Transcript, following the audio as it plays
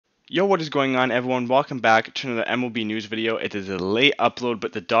Yo, what is going on, everyone? Welcome back to another MLB news video. It is a late upload,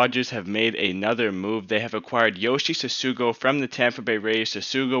 but the Dodgers have made another move. They have acquired Yoshi Tsutsugo from the Tampa Bay Rays.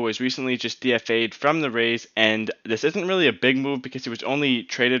 Tsutsugo was recently just DFA'd from the Rays, and this isn't really a big move because he was only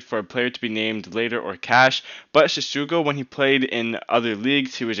traded for a player to be named later or cash. But Tsutsugo, when he played in other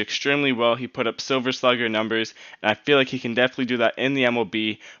leagues, he was extremely well. He put up Silver Slugger numbers, and I feel like he can definitely do that in the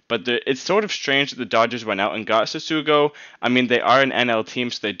MLB. But it's sort of strange that the Dodgers went out and got Tsutsugo. I mean, they are an NL team,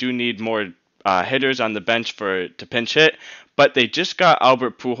 so they do need more hitters on the bench to pinch hit. But they just got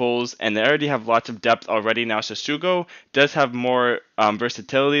Albert Pujols, and they already have lots of depth already. Now, Tsutsugo does have more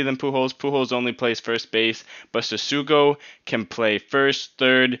versatility than Pujols. Pujols only plays first base, but Tsutsugo can play first,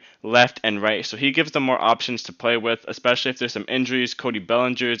 third, left, and right. So he gives them more options to play with, especially if there's some injuries. Cody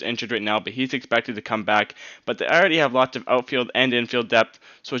Bellinger is injured right now, but he's expected to come back. But they already have lots of outfield and infield depth,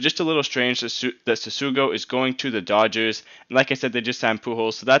 so it's just a little strange that Tsutsugo is going to the Dodgers. And like I said, they just signed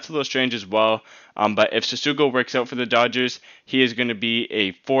Pujols, so that's a little strange as well. But if Tsutsugo works out for the Dodgers, he is going to be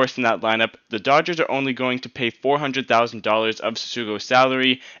a force in that lineup. The Dodgers are only going to pay $400,000 of Tsutsugo's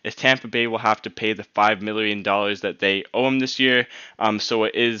salary, as Tampa Bay will have to pay the $5 million that they owe him this year. So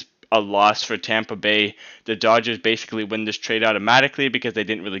it is a loss for Tampa Bay. The Dodgers basically win this trade automatically because they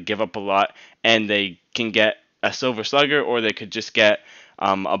didn't really give up a lot, and they can get a Silver Slugger, or they could just get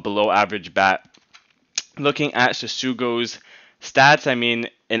a below average bat. Looking at Tsutsugo's stats, I mean,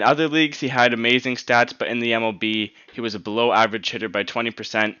 in other leagues he had amazing stats, but in the MLB he was a below average hitter by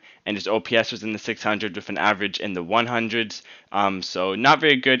 20%, and his OPS was in the 600s with an average in the 100s. So not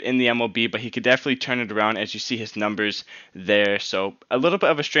very good in the MLB, but he could definitely turn it around, as you see his numbers there. So a little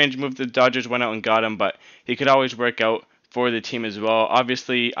bit of a strange move. The Dodgers went out and got him, but he could always work out for the team as well.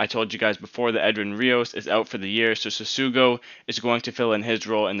 Obviously, I told you guys before that Edwin Rios is out for the year, so Tsutsugo is going to fill in his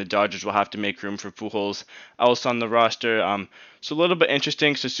role, and the Dodgers will have to make room for Pujols else on the roster. So a little bit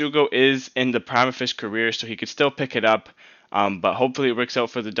interesting. Tsutsugo is in the prime of his career, so he could still pick it up. But hopefully it works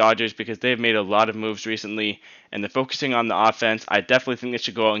out for the Dodgers because they've made a lot of moves recently, and they're focusing on the offense. I definitely think they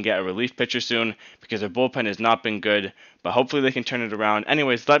should go out and get a relief pitcher soon because their bullpen has not been good, but hopefully they can turn it around.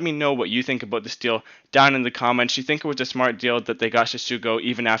 Anyways, let me know what you think about this deal down in the comments. Do you think it was a smart deal that they got Tsutsugo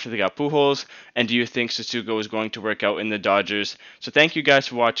even after they got Pujols? And do you think Tsutsugo is going to work out in the Dodgers? So thank you guys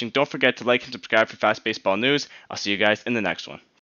for watching. Don't forget to like and subscribe for fast baseball news. I'll see you guys in the next one.